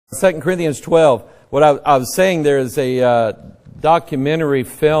2 Corinthians 12. What I was saying, there is a documentary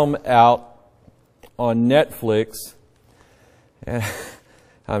film out on Netflix. And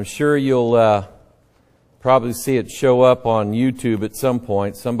I'm sure you'll probably see it show up on YouTube at some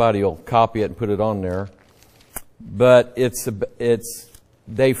point. Somebody will copy it and put it on there. But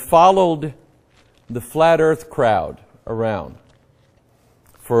they followed the flat earth crowd around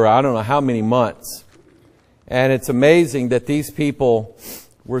for I don't know how many months. And it's amazing that these people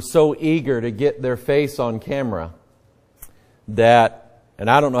were so eager to get their face on camera that, and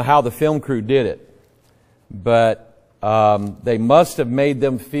I don't know how the film crew did it, but they must have made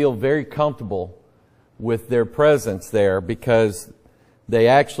them feel very comfortable with their presence there, because they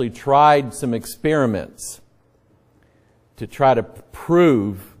actually tried some experiments to try to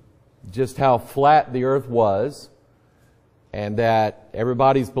prove just how flat the earth was, and that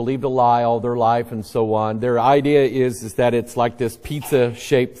everybody's believed a lie all their life and so on. Their idea is that it's like this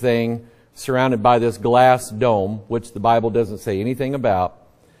pizza-shaped thing surrounded by this glass dome, which the Bible doesn't say anything about.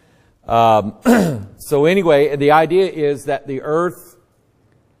 So anyway, the idea is that the earth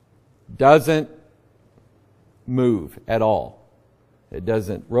doesn't move at all. It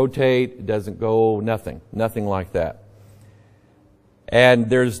doesn't rotate, it doesn't go, nothing like that. And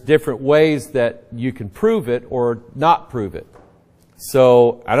there's different ways that you can prove it or not prove it.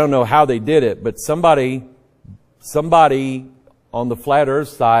 So I don't know how they did it, but somebody on the flat earth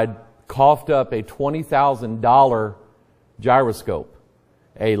side coughed up a $20,000 gyroscope,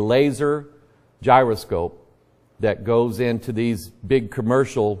 a laser gyroscope that goes into these big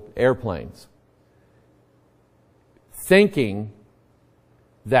commercial airplanes, thinking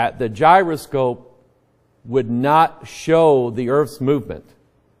that the gyroscope would not show the earth's movement.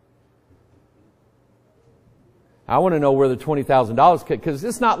 I want to know where the $20,000 came, because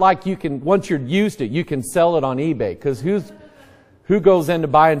it's not like you can, once you're used it, you can sell it on eBay. Because who goes into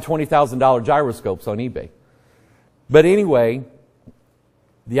buying $20,000 gyroscopes on eBay? But anyway,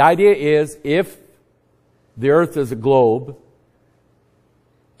 the idea is, if the earth is a globe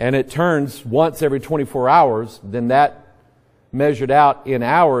and it turns once every 24 hours, then that measured out in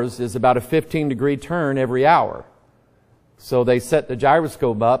hours is about a 15-degree turn every hour. So they set the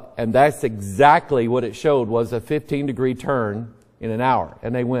gyroscope up, and that's exactly what it showed, was a 15-degree turn in an hour.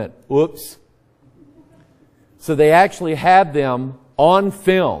 And they went, oops. So they actually had them on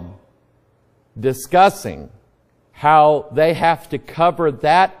film discussing how they have to cover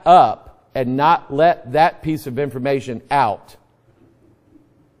that up and not let that piece of information out,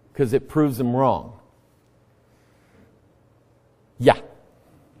 because it proves them wrong. Yeah.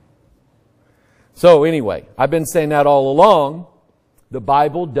 So anyway, I've been saying that all along. The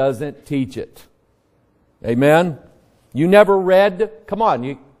Bible doesn't teach it. Amen? You never read, come on,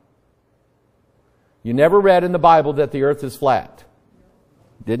 you never read in the Bible that the earth is flat.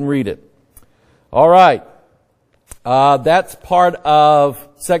 Didn't read it. All right. That's part of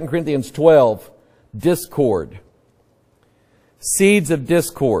 2 Corinthians 12. Discord. Seeds of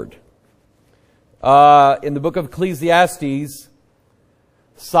discord. In the book of Ecclesiastes,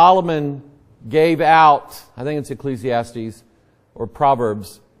 Solomon gave out, I think it's Ecclesiastes or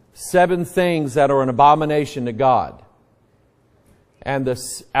Proverbs, 7 things that are an abomination to God. And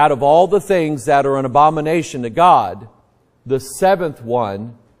out of all the things that are an abomination to God, the 7th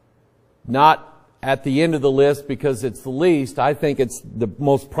one, not at the end of the list because it's the least, I think it's the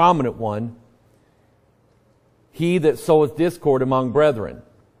most prominent one: he that soweth discord among brethren.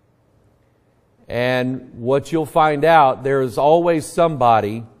 And what you'll find out, there is always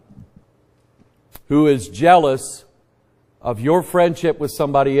somebody who is jealous of your friendship with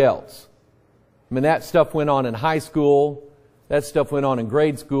somebody else. I mean, that stuff went on in high school. That stuff went on in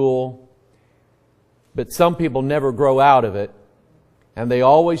grade school. But some people never grow out of it. And they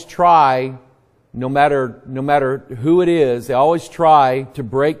always try, no matter who it is, they always try to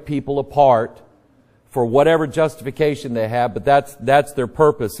break people apart for whatever justification they have. But that's their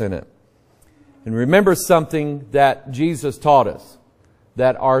purpose in it. And remember something that Jesus taught us,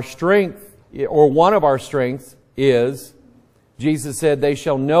 that our strength, or one of our strengths, is, Jesus said, they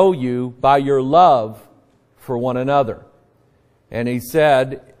shall know you by your love for one another. And he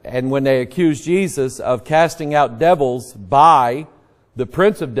said, and when they accused Jesus of casting out devils by the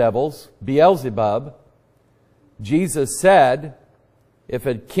prince of devils, Beelzebub, Jesus said, if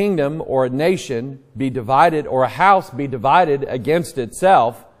a kingdom or a nation be divided, or a house be divided against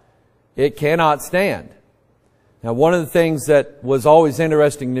itself, it cannot stand. Now, one of the things that was always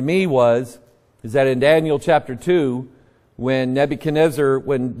interesting to me is that in Daniel chapter 2, when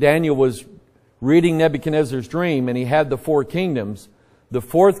Daniel was reading Nebuchadnezzar's dream and he had the 4 kingdoms, the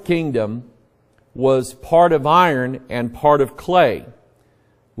 4th kingdom was part of iron and part of clay.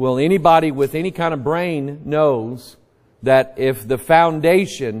 Well, anybody with any kind of brain knows that if the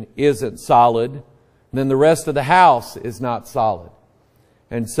foundation isn't solid, then the rest of the house is not solid.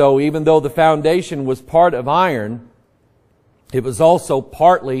 And so even though the foundation was part of iron, it was also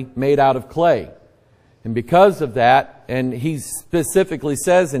partly made out of clay. And because of that, and he specifically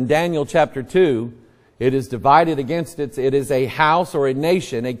says in Daniel chapter 2, it is divided against it is a house or a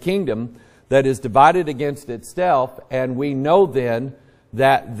nation, a kingdom that is divided against itself. And we know then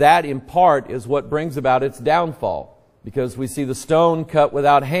that that in part is what brings about its downfall. Because we see the stone cut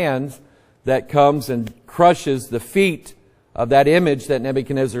without hands that comes and crushes the feet of that image that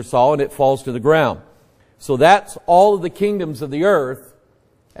Nebuchadnezzar saw, and it falls to the ground. So that's all of the kingdoms of the earth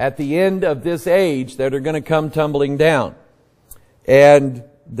at the end of this age that are going to come tumbling down. And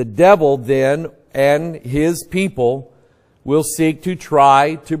the devil then and his people will seek to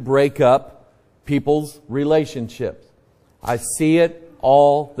try to break up people's relationships. I see it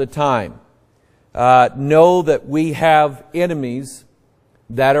all the time. Know that we have enemies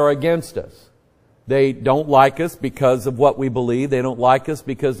that are against us. They don't like us because of what we believe. They don't like us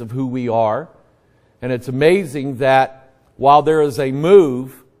because of who we are. And it's amazing that while there is a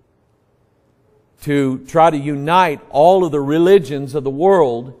move to try to unite all of the religions of the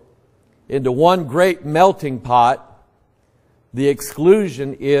world into one great melting pot, the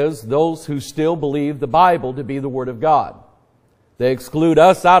exclusion is those who still believe the Bible to be the Word of God. They exclude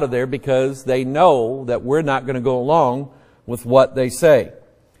us out of there because they know that we're not going to go along with what they say.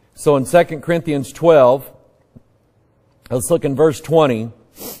 So in 2 Corinthians 12, let's look in verse 20.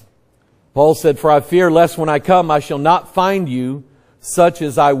 Paul said, "For I fear lest when I come I shall not find you such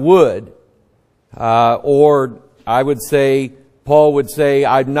as I would." Or I would say, Paul would say,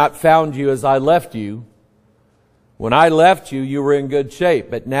 "I've not found you as I left you. When I left you, you were in good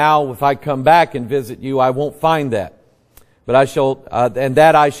shape. But now if I come back and visit you, I won't find that. But I shall, and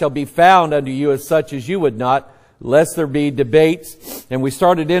that I shall be found unto you as such as you would not, lest there be debates." And we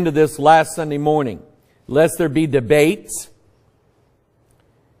started into this last Sunday morning. Lest there be debates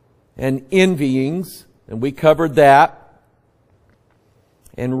and envyings, and we covered that,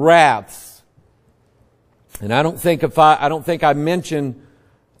 and wraths. And I don't think I mentioned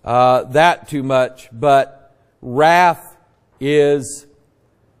that too much, but wrath is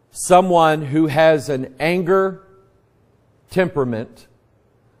someone who has an anger temperament.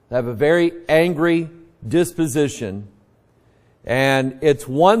 They have a very angry disposition. And it's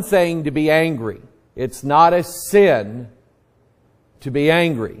one thing to be angry. It's not a sin to be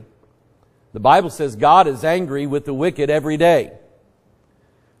angry. The Bible says God is angry with the wicked every day.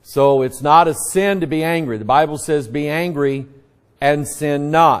 So it's not a sin to be angry. The Bible says be angry and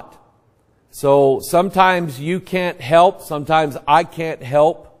sin not. So sometimes you can't help, sometimes I can't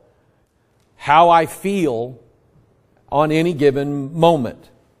help how I feel on any given moment.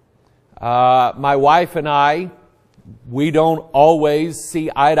 My wife and I, we don't always see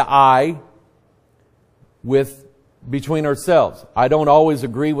eye to eye between ourselves. I don't always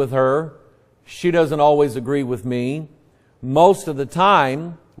agree with her. She doesn't always agree with me. Most of the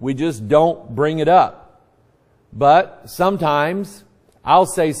time, we just don't bring it up. But sometimes I'll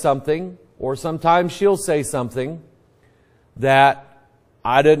say something, or sometimes she'll say something that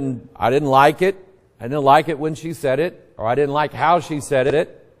I didn't like it. I didn't like it when she said it, or I didn't like how she said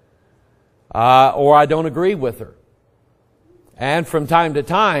it, or I don't agree with her. And from time to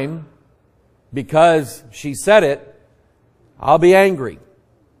time, because she said it, I'll be angry.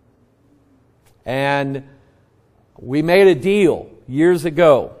 And we made a deal years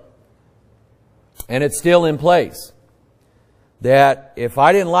ago, and it's still in place, that if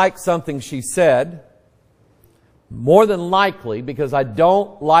I didn't like something she said, more than likely, because I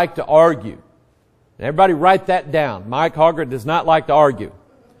don't like to argue. Everybody write that down. Mike Hoggard does not like to argue.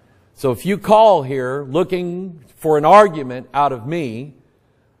 So if you call here looking for an argument out of me,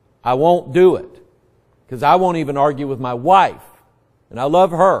 I won't do it. Because I won't even argue with my wife. And I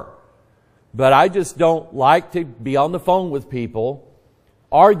love her. But I just don't like to be on the phone with people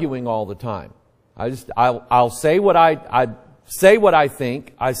arguing all the time. I'll say what I say what I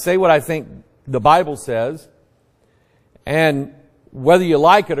think. I say what I think the Bible says. And whether you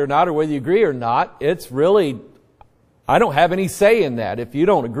like it or not, or whether you agree or not, it's really, I don't have any say in that. If you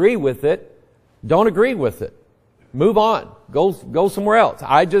don't agree with it, don't agree with it. Move on. Go somewhere else.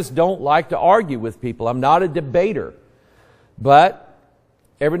 I just don't like to argue with people. I'm not a debater. But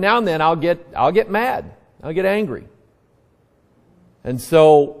every now and then I'll get mad. I'll get angry. And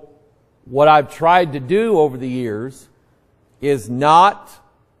so what I've tried to do over the years is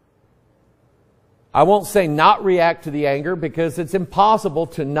I won't say not react to the anger, because it's impossible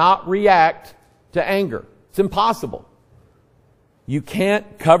to not react to anger. It's impossible. You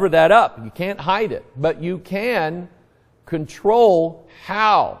can't cover that up. You can't hide it. But you can control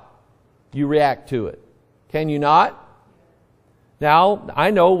how you react to it. Can you not? Now,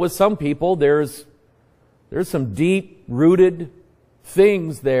 I know with some people there's some deep-rooted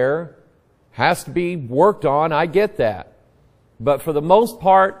things there. Has to be worked on. I get that. But for the most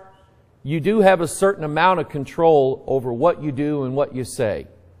part, you do have a certain amount of control over what you do and what you say.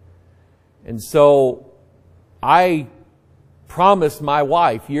 And so I promised my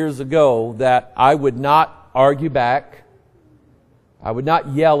wife years ago that I would not argue back. I would not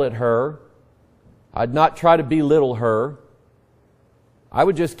yell at her. I'd not try to belittle her. I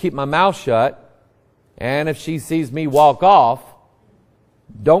would just keep my mouth shut. And if she sees me walk off,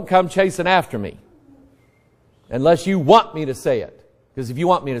 don't come chasing after me. Unless you want me to say it. Because if you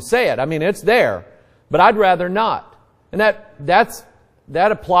want me to say it, I mean, it's there. But I'd rather not. And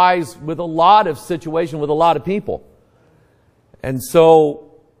that applies with a lot of situations with a lot of people. And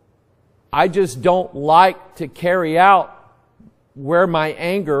so I just don't like to carry out where my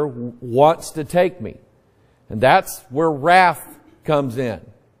anger wants to take me. And that's where wrath comes in.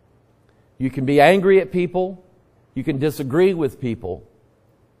 You can be angry at people. You can disagree with people.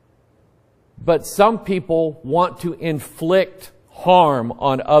 But some people want to inflict harm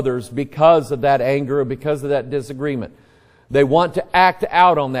on others because of that anger or because of that disagreement. They want to act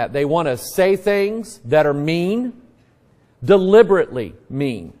out on that. They want to say things that are mean, deliberately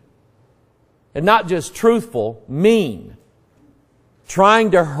mean. And not just truthful, mean.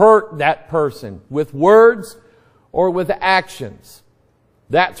 Trying to hurt that person with words or with actions.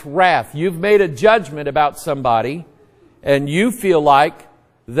 That's wrath. You've made a judgment about somebody and you feel like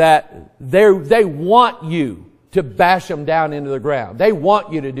that they want you to bash them down into the ground. They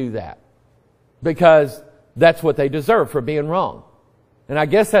want you to do that because that's what they deserve for being wrong. And I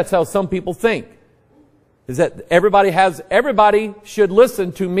guess that's how some people think. Is that everybody should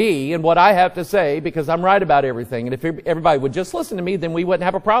listen to me and what I have to say because I'm right about everything. And if everybody would just listen to me, then we wouldn't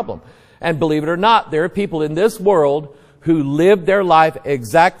have a problem. And believe it or not, there are people in this world who live their life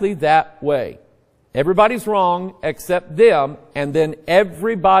exactly that way. Everybody's wrong except them, and then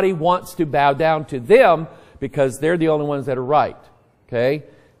everybody wants to bow down to them because they're the only ones that are right. Okay?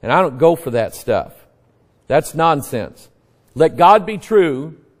 And I don't go for that stuff. That's nonsense. Let God be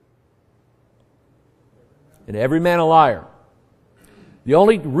true and every man a liar. The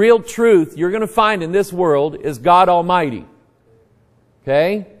only real truth you're going to find in this world is God Almighty.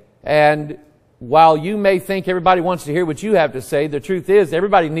 Okay? And while you may think everybody wants to hear what you have to say, the truth is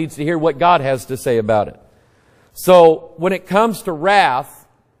everybody needs to hear what God has to say about it. So when it comes to wrath,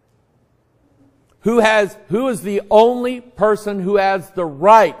 who is the only person who has the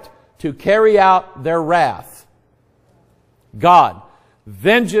right to carry out their wrath? God.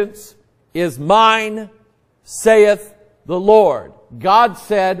 Vengeance is mine, saith the Lord. God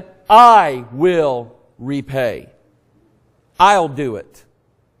said, I will repay. I'll do it.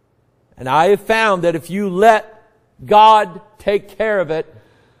 And I have found that if you let God take care of it,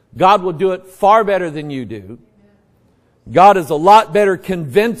 God will do it far better than you do. God is a lot better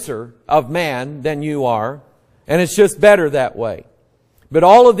convincer of man than you are. And it's just better that way. But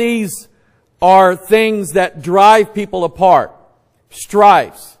all of these are things that drive people apart.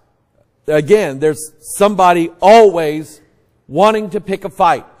 Strifes. Again, there's somebody always wanting to pick a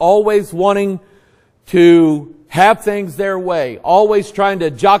fight. Always wanting to have things their way. Always trying to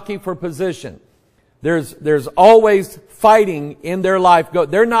jockey for position. There's always fighting in their life.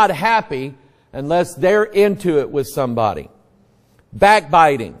 They're not happy unless they're into it with somebody.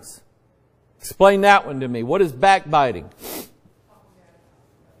 Backbitings. Explain that one to me. What is backbiting?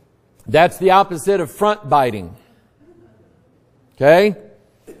 That's the opposite of front biting. Okay?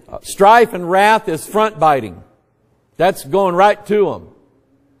 Strife and wrath is front biting. That's going right to them.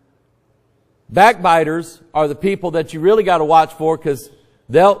 Backbiters are the people that you really got to watch for because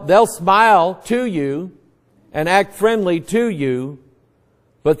they'll smile to you and act friendly to you,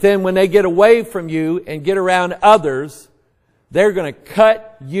 but then when they get away from you and get around others, they're going to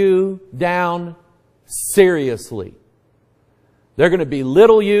cut you down seriously. They're going to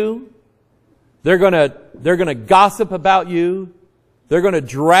belittle you. They're going to gossip about you. They're going to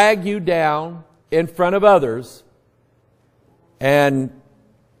drag you down in front of others. And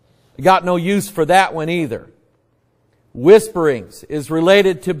got no use for that one either. Whisperings is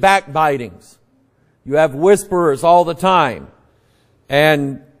related to backbitings. You have whisperers all the time.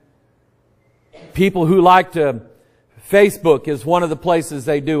 And people who like to, Facebook is one of the places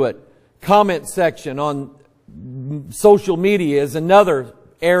they do it. Comment section on social media is another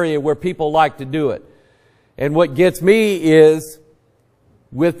area where people like to do it. And what gets me is,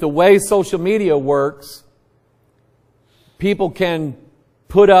 with the way social media works, people can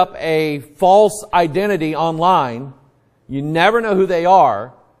put up a false identity online. You never know who they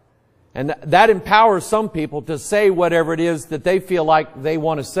are. And that empowers some people to say whatever it is that they feel like they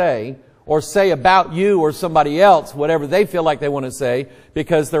want to say, or say about you or somebody else whatever they feel like they want to say,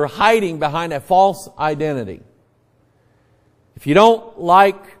 because they're hiding behind a false identity. If you don't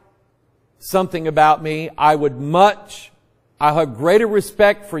like something about me, I have greater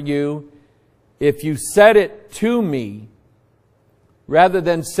respect for you if you said it to me rather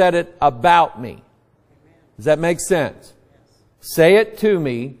than said it about me. Does that make sense? Say it to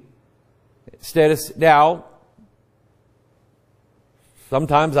me instead of... Now,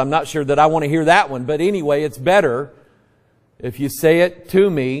 sometimes I'm not sure that I want to hear that one, but anyway, it's better if you say it to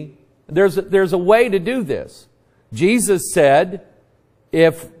me. There's a way to do this. Jesus said,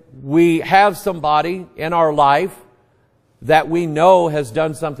 if we have somebody in our life that we know has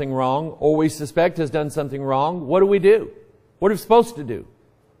done something wrong, or we suspect has done something wrong, what do we do? What are we supposed to do?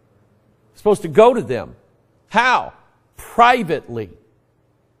 We're supposed to go to them. How? Privately.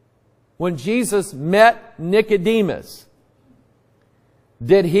 When Jesus met Nicodemus,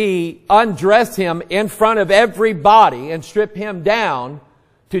 did he undress him in front of everybody and strip him down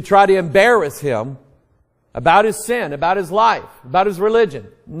to try to embarrass him about his sin, about his life, about his religion?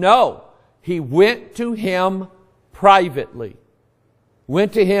 No. He went to him privately.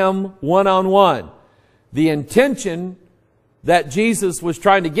 Went to him one-on-one. The intention that Jesus was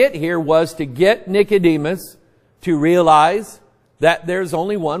trying to get here was to get Nicodemus to realize that there's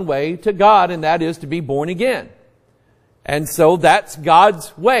only one way to God, and that is to be born again. And so that's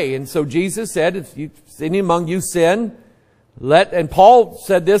God's way. And so Jesus said, if any among you sin, and Paul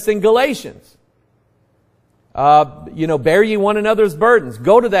said this in Galatians, bear ye one another's burdens.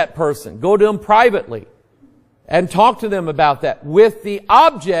 Go to that person. Go to them privately and talk to them about that with the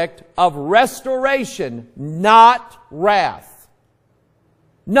object of restoration, not wrath.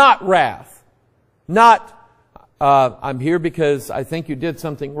 Not wrath. Not, I'm here because I think you did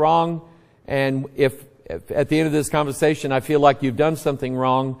something wrong, and if at the end of this conversation I feel like you've done something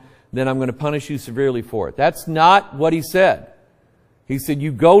wrong, then I'm going to punish you severely for it. That's not what he said. He said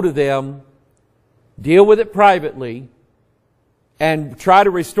you go to them, deal with it privately, and try to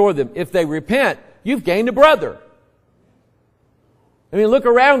restore them. If they repent, you've gained a brother. I mean, look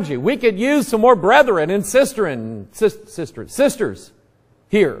around you. We could use some more brethren and sisters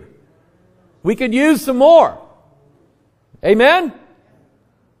here. We could use some more. Amen?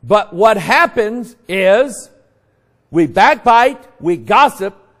 But what happens is we backbite, we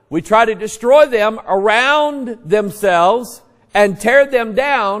gossip, we try to destroy them around themselves and tear them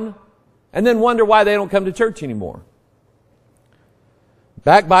down, and then wonder why they don't come to church anymore.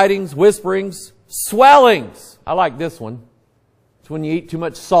 Backbitings, whisperings, swellings. I like this one. It's when you eat too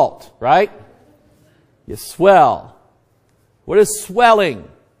much salt, right? You swell. What is swelling?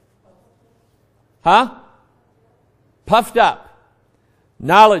 Huh? Puffed up.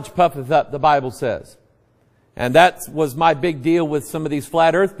 Knowledge puffeth up, the Bible says. And that was my big deal with some of these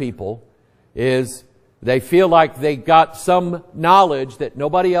flat earth people, is they feel like they got some knowledge that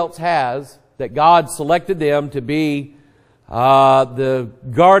nobody else has, that God selected them to be the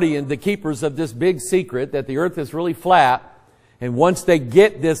guardian, the keepers of this big secret, that the earth is really flat. And once they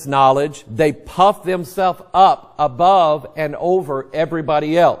get this knowledge, they puff themselves up above and over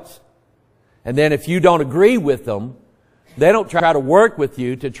everybody else. And then if you don't agree with them, they don't try to work with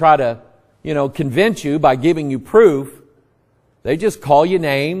you to try to, convince you by giving you proof. They just call you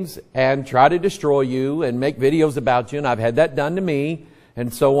names and try to destroy you and make videos about you. And I've had that done to me,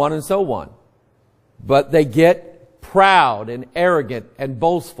 and so on and so on. But they get proud and arrogant and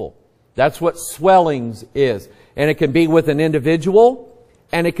boastful. That's what swellings is. And it can be with an individual,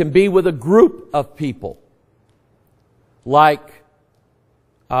 and it can be with a group of people. Like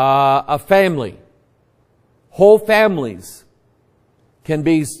a family. Whole families can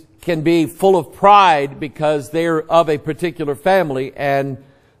be full of pride because they're of a particular family, and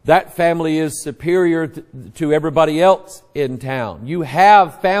that family is superior to everybody else in town. You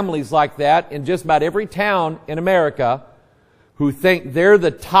have families like that in just about every town in America who think they're the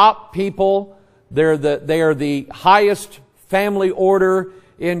top people, they are the highest family order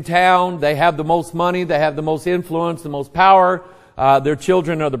in town, they have the most money, they have the most influence, the most power, their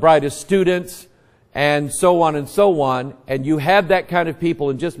children are the brightest students, and so on and so on. And you have that kind of people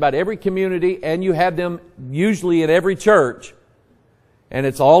in just about every community, and you have them usually in every church. And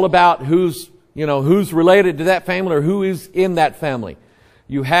it's all about who's related to that family or who is in that family.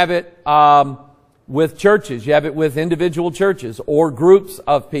 You have it with churches. You have it with individual churches or groups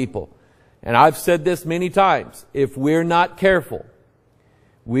of people. And I've said this many times. If we're not careful,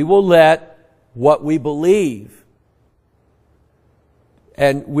 we will let what we believe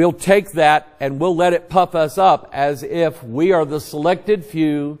And we'll take that and we'll let it puff us up as if we are the selected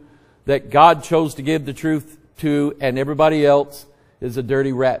few that God chose to give the truth to, and everybody else is a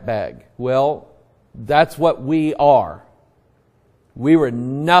dirty rat bag. Well, that's what we are. We were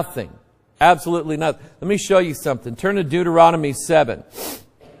nothing. Absolutely nothing. Let me show you something. Turn to Deuteronomy 7.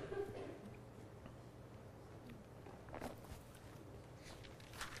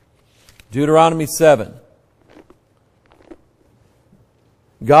 Deuteronomy 7.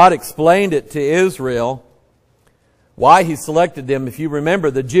 God explained it to Israel, why He selected them. If you remember,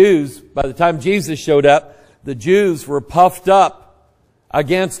 the Jews, by the time Jesus showed up, the Jews were puffed up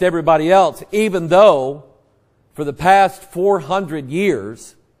against everybody else, even though for the past 400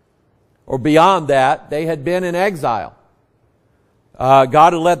 years, or beyond that, they had been in exile.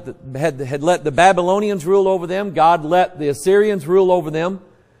 God had let the Babylonians rule over them. God let the Assyrians rule over them.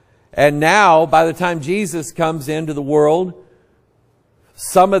 And now, by the time Jesus comes into the world,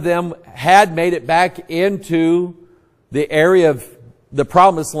 some of them had made it back into the area of the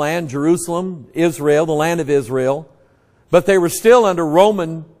promised land, Jerusalem, Israel, the land of Israel. But they were still under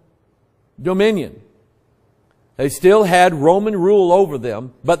Roman dominion. They still had Roman rule over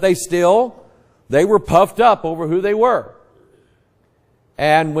them, but they were puffed up over who they were.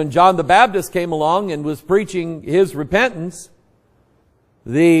 And when John the Baptist came along and was preaching his repentance,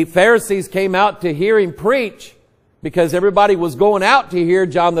 the Pharisees came out to hear him preach, because everybody was going out to hear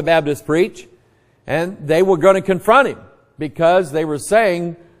John the Baptist preach, and they were going to confront him because they were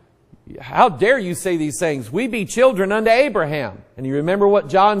saying, "How dare you say these things? We be children unto Abraham." And you remember what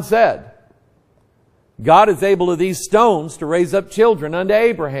John said? God is able of these stones to raise up children unto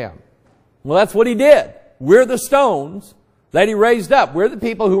Abraham. Well, that's what He did. We're the stones that He raised up. We're the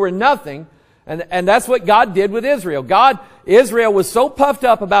people who were nothing. And that's what God did with Israel. Israel was so puffed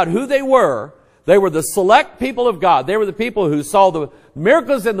up about who they were. They were the select people of God. They were the people who saw the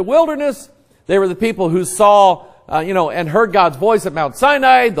miracles in the wilderness. They were the people who saw, and heard God's voice at Mount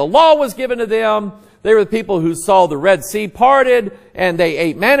Sinai. The law was given to them. They were the people who saw the Red Sea parted, and they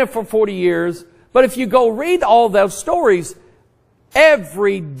ate manna for 40 years. But if you go read all those stories,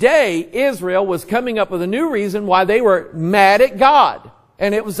 every day Israel was coming up with a new reason why they were mad at God.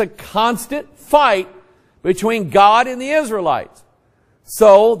 And it was a constant fight between God and the Israelites.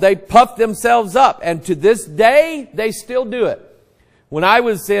 So they puffed themselves up. And to this day, they still do it. When I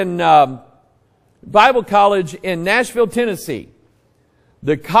was in Bible college in Nashville, Tennessee,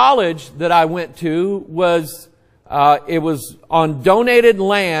 the college that I went to was, it was on donated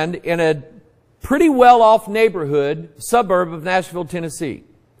land in a pretty well-off neighborhood, suburb of Nashville, Tennessee.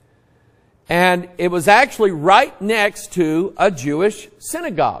 And it was actually right next to a Jewish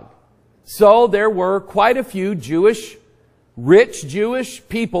synagogue. So there were quite a few rich Jewish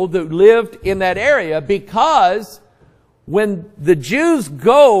people that lived in that area, because when the Jews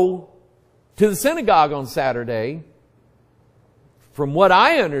go to the synagogue on Saturday, from what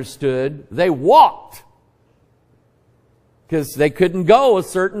I understood, they walked, because they couldn't go a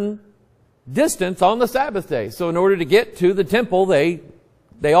certain distance on the Sabbath day. So in order to get to the temple, they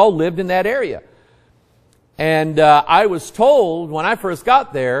all lived in that area. And I was told when I first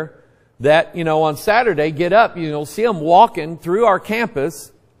got there that, on Saturday, get up, see them walking through our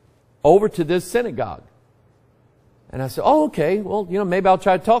campus over to this synagogue. And I said, "Oh, okay, well, maybe I'll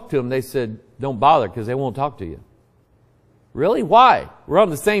try to talk to them." They said, "Don't bother, because they won't talk to you." Really? Why? We're on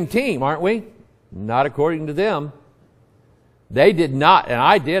the same team, aren't we? Not according to them. They did not, and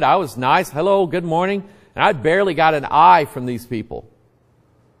I did. I was nice. "Hello, good morning." And I barely got an eye from these people.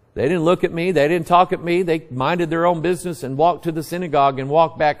 They didn't look at me. They didn't talk at me. They minded their own business and walked to the synagogue and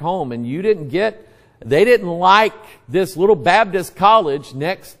walked back home. And they didn't like this little Baptist college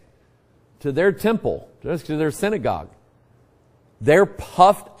next to their temple, next to their synagogue. They're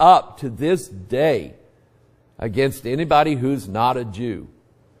puffed up to this day against anybody who's not a Jew.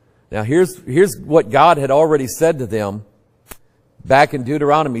 Now here's what God had already said to them back in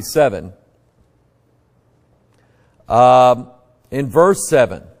Deuteronomy 7. In verse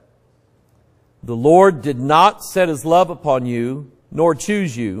 7. "The Lord did not set His love upon you, nor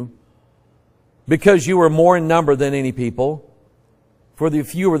choose you, because you were more in number than any people, for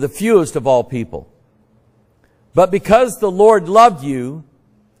you were the fewest of all people. But because the Lord loved you,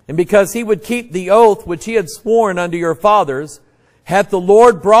 and because He would keep the oath which He had sworn unto your fathers, hath the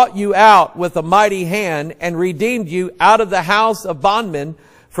Lord brought you out with a mighty hand, and redeemed you out of the house of bondmen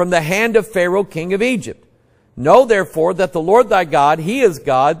from the hand of Pharaoh king of Egypt. Know therefore that the Lord thy God, He is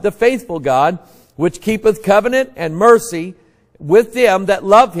God, the faithful God, which keepeth covenant and mercy with them that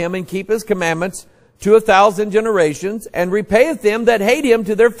love Him and keep His commandments to 1,000 generations, and repayeth them that hate him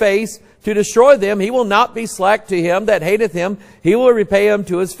to their face, to destroy them. He will not be slack to him that hateth him. He will repay him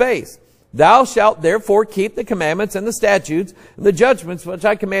to his face. Thou shalt therefore keep the commandments and the statutes and the judgments which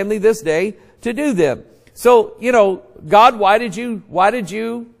I command thee this day to do them. So, God, why did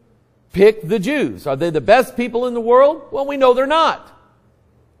you pick the Jews? Are they the best people in the world? Well, we know they're not.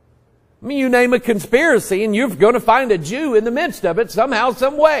 I mean, you name a conspiracy and you're going to find a Jew in the midst of it somehow,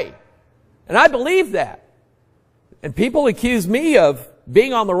 some way. And I believe that. And people accuse me of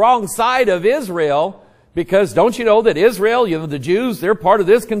being on the wrong side of Israel because don't you know that Israel, the Jews, they're part of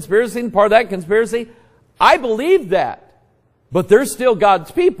this conspiracy and part of that conspiracy? I believe that. But they're still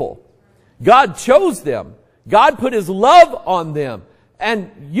God's people. God chose them. God put His love on them.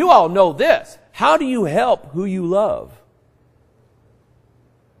 And you all know this. How do you help who you love?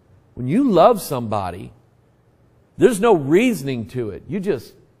 When you love somebody, there's no reasoning to it. You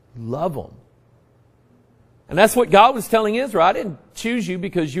just love them. And that's what God was telling Israel. I didn't choose you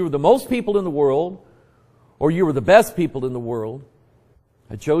because you were the most people in the world or you were the best people in the world.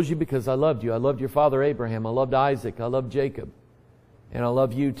 I chose you because I loved you. I loved your father Abraham. I loved Isaac. I loved Jacob. And I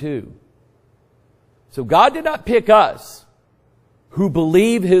love you too. So God did not pick us who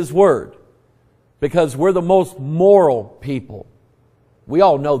believe His word because we're the most moral people. We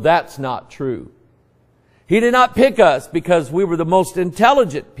all know that's not true. He did not pick us because we were the most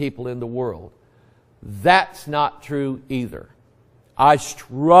intelligent people in the world. That's not true either. I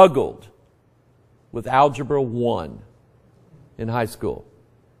struggled with Algebra 1 in high school.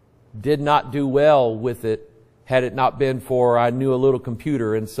 Did not do well with it had it not been for I knew a little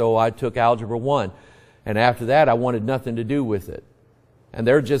computer, and so I took Algebra 1. And after that, I wanted nothing to do with it. And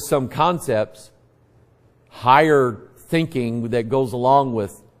there are just some concepts, higher thinking that goes along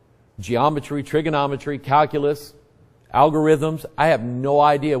with geometry, trigonometry, calculus, algorithms. I have no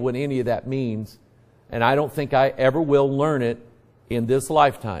idea what any of that means. And I don't think I ever will learn it in this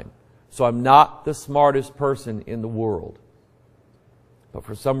lifetime. So I'm not the smartest person in the world. But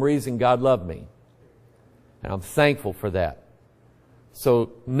for some reason, God loved me. And I'm thankful for that.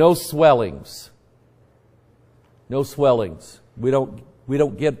 So no swellings. No swellings. We don't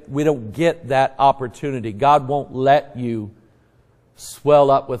get that opportunity. God won't let you swell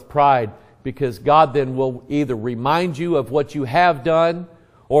up with pride because God then will either remind you of what you have done,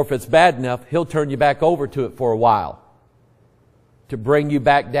 or if it's bad enough, He'll turn you back over to it for a while to bring you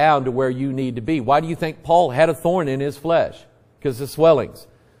back down to where you need to be. Why do you think Paul had a thorn in his flesh? Because of swellings.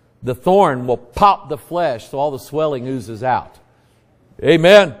 The thorn will pop the flesh so all the swelling oozes out.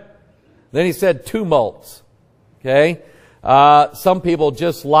 Amen. Then he said tumults. Okay. Some people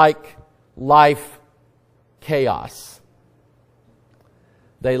just like life chaos.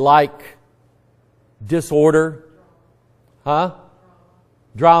 They like disorder.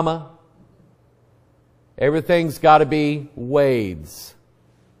 Drama. Everything's got to be waves.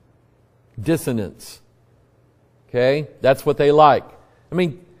 Dissonance. Okay? That's what they like. I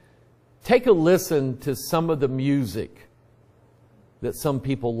mean, take a listen to some of the music that some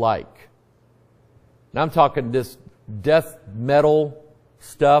people like. Now I'm talking this death metal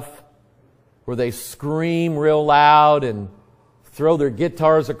stuff where they scream real loud and throw their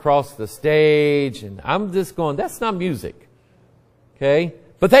guitars across the stage. And I'm just going, that's not music. Okay?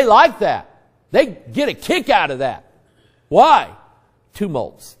 But they like that. They get a kick out of that. Why?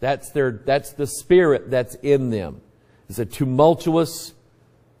 Tumults. That's the spirit that's in them. It's a tumultuous,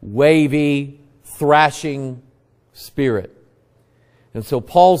 wavy, thrashing spirit. And so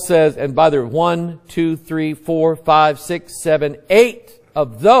Paul says, and by the 1, 2, 3, 4, 5, 6, 7, 8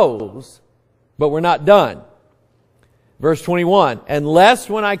 of those, but we're not done. Verse 21, unless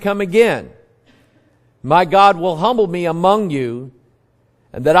when I come again, my God will humble me among you,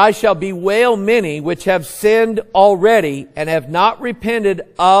 and that I shall bewail many which have sinned already and have not repented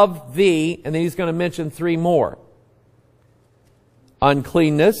of thee. And then he's going to mention 3 more.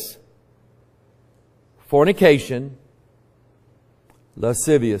 Uncleanness, fornication,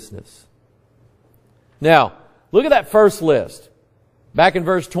 lasciviousness. Now, look at that first list. Back in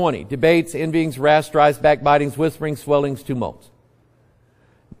verse 20. Debates, envyings, wrath, strifes, backbitings, whisperings, swellings, tumults.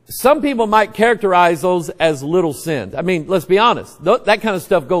 Some people might characterize those as little sins. I mean, let's be honest. That kind of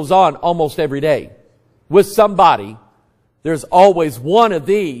stuff goes on almost every day. With somebody, there's always one of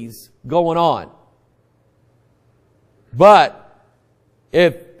these going on. But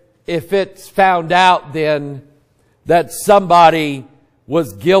if it's found out then that somebody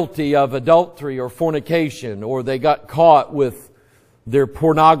was guilty of adultery or fornication, or they got caught with their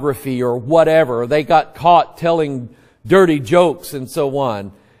pornography or whatever, or they got caught telling dirty jokes and so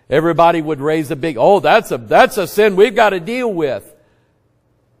on, everybody would raise a big, oh, that's a sin we've got to deal with.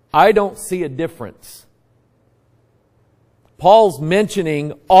 I don't see a difference. Paul's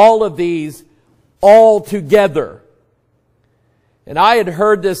mentioning all of these all together. And I had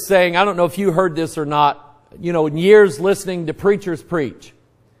heard this saying, I don't know if you heard this or not, in years listening to preachers preach.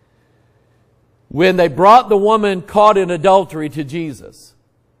 When they brought the woman caught in adultery to Jesus,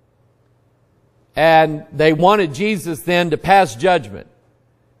 and they wanted Jesus then to pass judgment,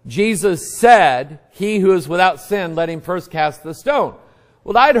 Jesus said, "He who is without sin, let him first cast the stone."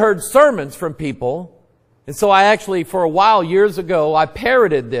 Well, I'd heard sermons from people, and so I actually, for a while, years ago, I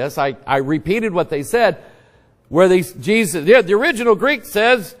parroted this. I repeated what they said, where the original Greek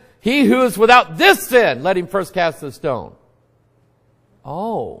says, "He who is without this sin, let him first cast the stone."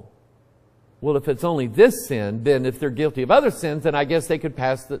 Oh. Well, if it's only this sin, then if they're guilty of other sins, then I guess they could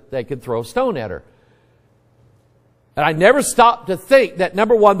throw a stone at her. And I never stopped to think that,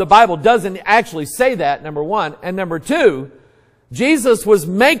 number one, the Bible doesn't actually say that, number one. And number two, Jesus was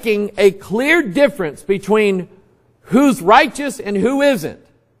making a clear difference between who's righteous and who isn't.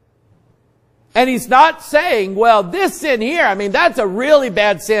 And He's not saying, well, this sin here, that's a really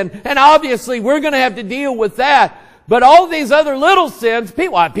bad sin, and obviously we're going to have to deal with that. But all these other little sins,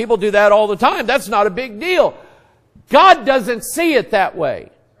 people do that all the time. That's not a big deal. God doesn't see it that way.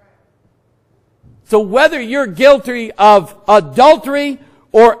 So whether you're guilty of adultery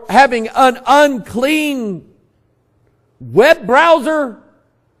or having an unclean web browser,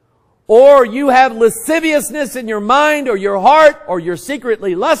 or you have lasciviousness in your mind or your heart, or you're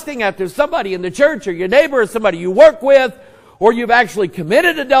secretly lusting after somebody in the church or your neighbor or somebody you work with, or you've actually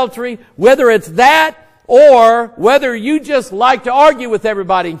committed adultery, whether it's that or whether you just like to argue with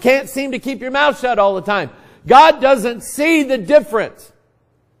everybody and can't seem to keep your mouth shut all the time, God doesn't see the difference.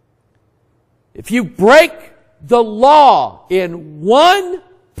 If you break the law in one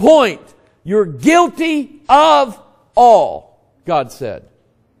point, you're guilty of all, God said.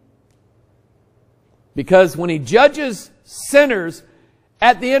 Because when He judges sinners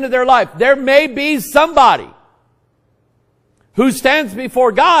at the end of their life, there may be somebody who stands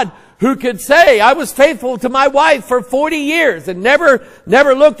before God who could say, "I was faithful to my wife for 40 years and never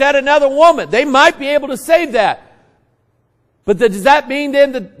looked at another woman." They might be able to say that. But does that mean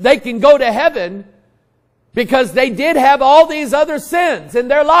then that they can go to heaven because they did have all these other sins in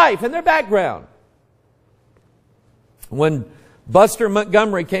their life, in their background? When Buster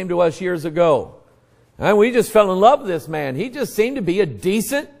Montgomery came to us years ago, and we just fell in love with this man. He just seemed to be a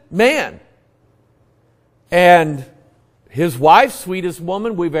decent man. And his wife, sweetest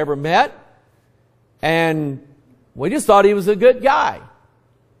woman we've ever met. And we just thought he was a good guy.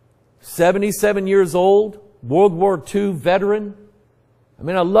 77 years old, World War II veteran.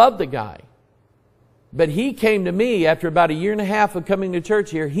 I love the guy. But he came to me after about a year and a half of coming to church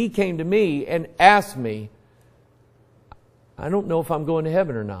here. He came to me and asked me, "I don't know if I'm going to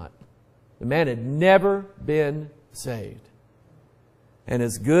heaven or not." The man had never been saved. And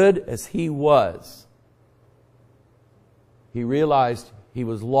as good as he was, he realized he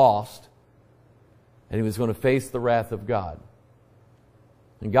was lost and he was going to face the wrath of God.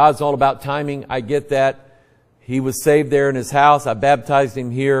 And God's all about timing. I get that. He was saved there in his house. I baptized him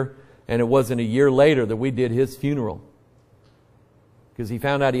here. And it wasn't a year later that we did his funeral. Because he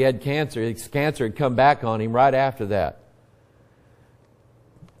found out he had cancer. His cancer had come back on him right after that.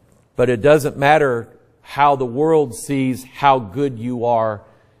 But it doesn't matter how the world sees how good you are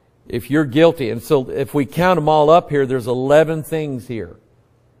if you're guilty. And so if we count them all up here, there's 11 things here.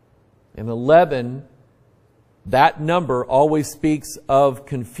 And 11, that number always speaks of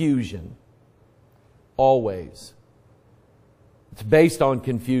confusion. Always. It's based on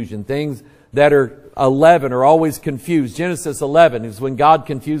confusion. Things that are 11 are always confused. Genesis 11 is when God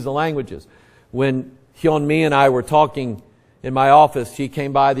confused the languages. When Hyun-Mi and I were talking in my office, she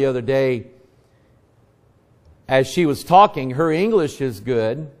came by the other day. As she was talking, her English is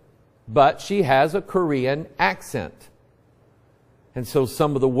good, but she has a Korean accent. And so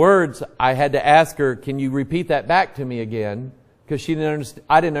some of the words, I had to ask her, "Can you repeat that back to me again?" Because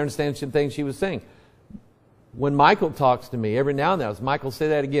I didn't understand some things she was saying. When Michael talks to me, every now and then, Michael, say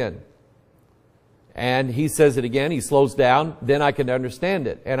that again. And he says it again, he slows down, then I can understand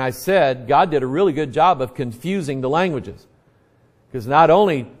it. And I said, God did a really good job of confusing the languages. Because not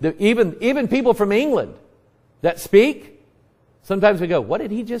only, even people from England that speak, sometimes we go, "What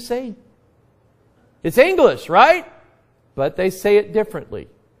did he just say?" It's English, right? But they say it differently.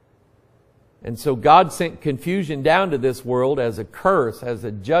 And so God sent confusion down to this world as a curse, as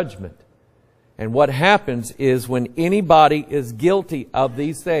a judgment. And what happens is when anybody is guilty of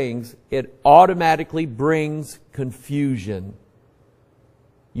these things, it automatically brings confusion.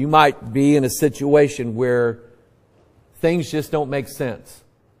 You might be in a situation where things just don't make sense.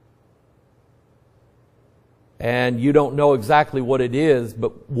 And you don't know exactly what it is,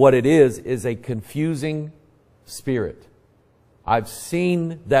 but what it is a confusing spirit. I've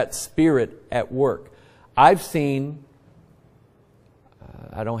seen that spirit at work. I've seen,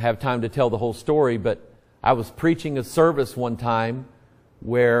 I don't have time to tell the whole story, but I was preaching a service one time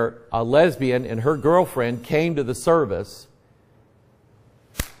where a lesbian and her girlfriend came to the service,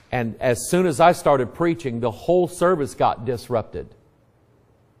 and as soon as I started preaching, the whole service got disrupted.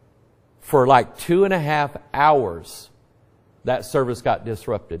 For like 2.5 hours, that service got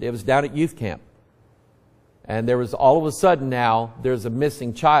disrupted. It was down at youth camp. And there was all of a sudden now, there's a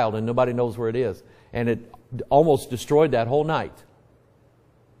missing child and nobody knows where it is. And it almost destroyed that whole night.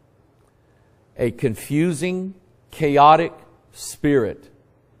 A confusing, chaotic spirit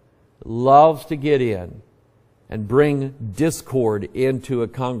loves to get in and bring discord into a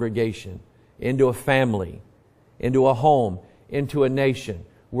congregation, into a family, into a home, into a nation.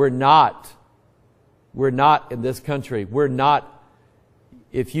 We're not in this country.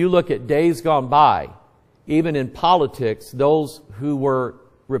 If you look at days gone by, even in politics, those who were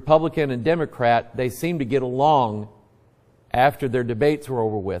Republican and Democrat, they seemed to get along after their debates were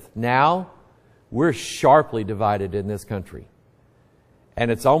over with. Now, we're sharply divided in this country. And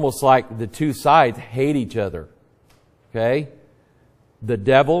it's almost like the two sides hate each other. Okay? The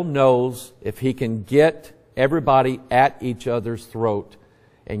devil knows if he can get everybody at each other's throat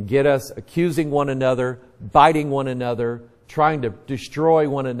and get us accusing one another, biting one another, trying to destroy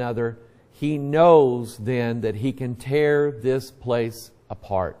one another, he knows then that he can tear this place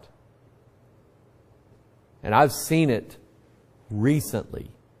apart. And I've seen it recently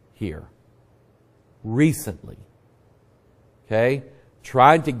here. Recently. Okay?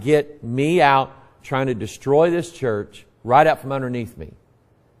 Trying to get me out, trying to destroy this church right out from underneath me.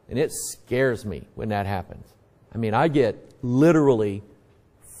 And it scares me when that happens. I mean, I get literally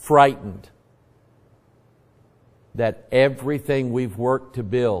frightened that everything we've worked to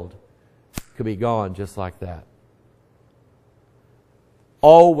build could be gone just like that.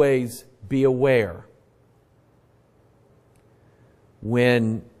 Always be aware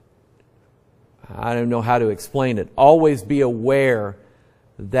when, I don't know how to explain it, always be aware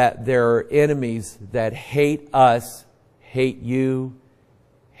that there are enemies that hate us, hate you,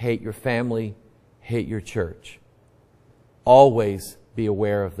 hate your family, hate your church. Always be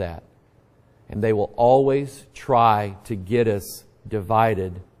aware of that. And they will always try to get us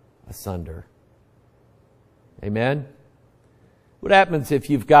divided asunder. Amen? What happens if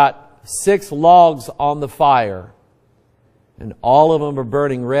you've got 6 logs on the fire and all of them are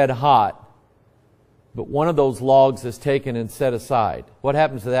burning red hot, but one of those logs is taken and set aside? What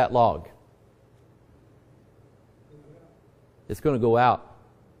happens to that log? It's going to go out.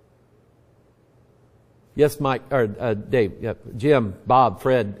 Yes, Mike, or Dave, yeah, Jim, Bob,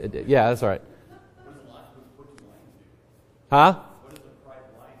 Fred, yeah, that's all right. Huh?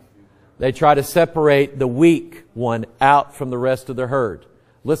 They try to separate the weak one out from the rest of the herd.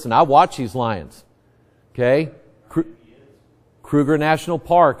 Listen, I watch these lions. Okay? Kruger National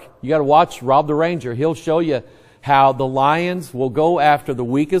Park. You got to watch Rob the Ranger. He'll show you how the lions will go after the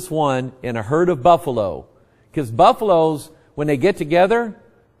weakest one in a herd of buffalo. Because buffaloes, when they get together,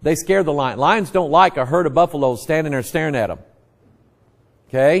 they scare the lion. Lions don't like a herd of buffaloes standing there staring at them.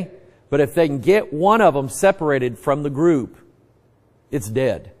 Okay? But if they can get one of them separated from the group, it's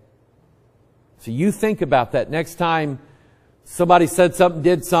dead. So you think about that next time somebody said something,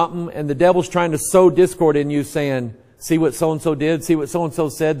 did something, and the devil's trying to sow discord in you saying, see what so-and-so did, see what so-and-so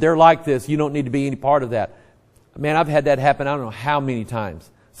said, they're like this, you don't need to be any part of that. Man, I've had that happen I don't know how many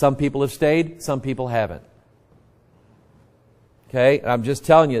times. Some people have stayed, some people haven't. Okay? I'm just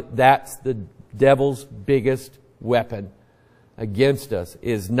telling you, that's the devil's biggest weapon against us,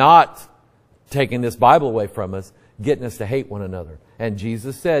 is not taking this Bible away from us, getting us to hate one another. And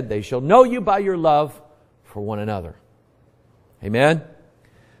Jesus said, they shall know you by your love for one another. Amen?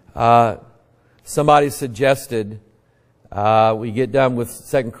 Somebody suggested we get done with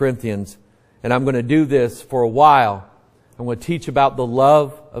 2 Corinthians, and I'm going to do this for a while. I'm going to teach about the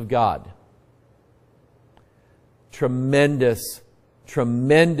love of God. Tremendous,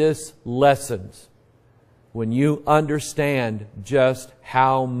 tremendous lessons when you understand just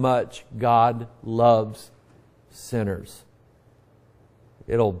how much God loves sinners.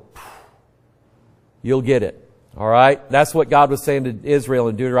 You'll get it. All right? That's what God was saying to Israel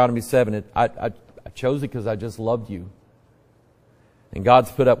in Deuteronomy 7. I chose it because I just loved you. And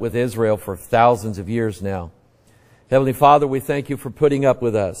God's put up with Israel for thousands of years now. Heavenly Father, we thank you for putting up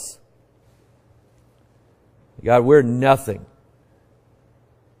with us. God, we're nothing.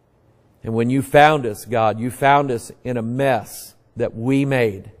 And when you found us, God, you found us in a mess that we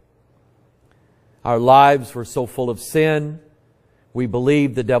made. Our lives were so full of sin. We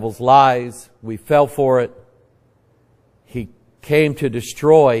believed the devil's lies. We fell for it. He came to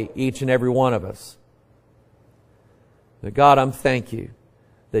destroy each and every one of us. But God, I'm thank you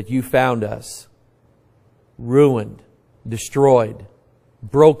that you found us ruined, destroyed,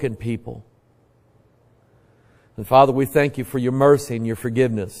 broken people. And Father, we thank you for your mercy and your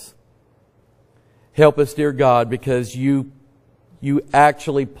forgiveness. Help us, dear God, because you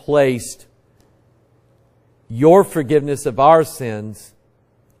actually placed your forgiveness of our sins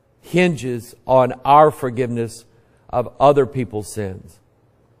hinges on our forgiveness of other people's sins.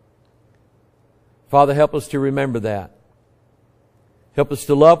 Father, help us to remember that. Help us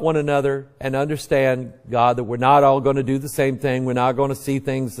to love one another and understand, God, that we're not all going to do the same thing. We're not going to see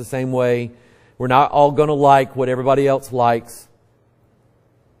things the same way. We're not all going to like what everybody else likes.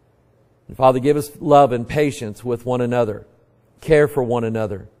 And Father, give us love and patience with one another. Care for one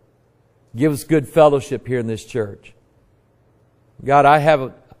another. Give us good fellowship here in this church. God, I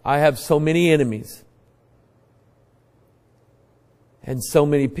have so many enemies. And so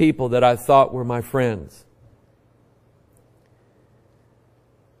many people that I thought were my friends.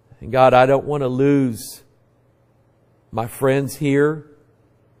 And God, I don't want to lose my friends here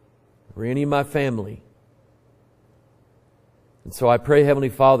or any of my family. And so I pray, Heavenly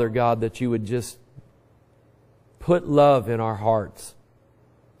Father, God, that you would just put love in our hearts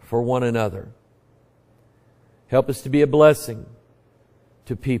for one another. Help us to be a blessing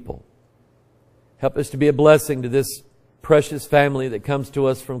to people. Help us to be a blessing to this precious family that comes to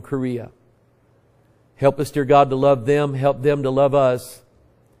us from Korea. Help us, dear God, to love them. Help them to love us.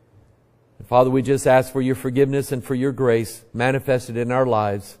 And Father, we just ask for your forgiveness and for your grace manifested in our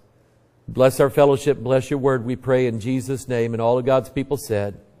lives. Bless our fellowship. Bless your word, we pray in Jesus' name. And all of God's people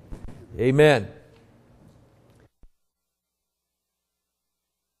said, Amen.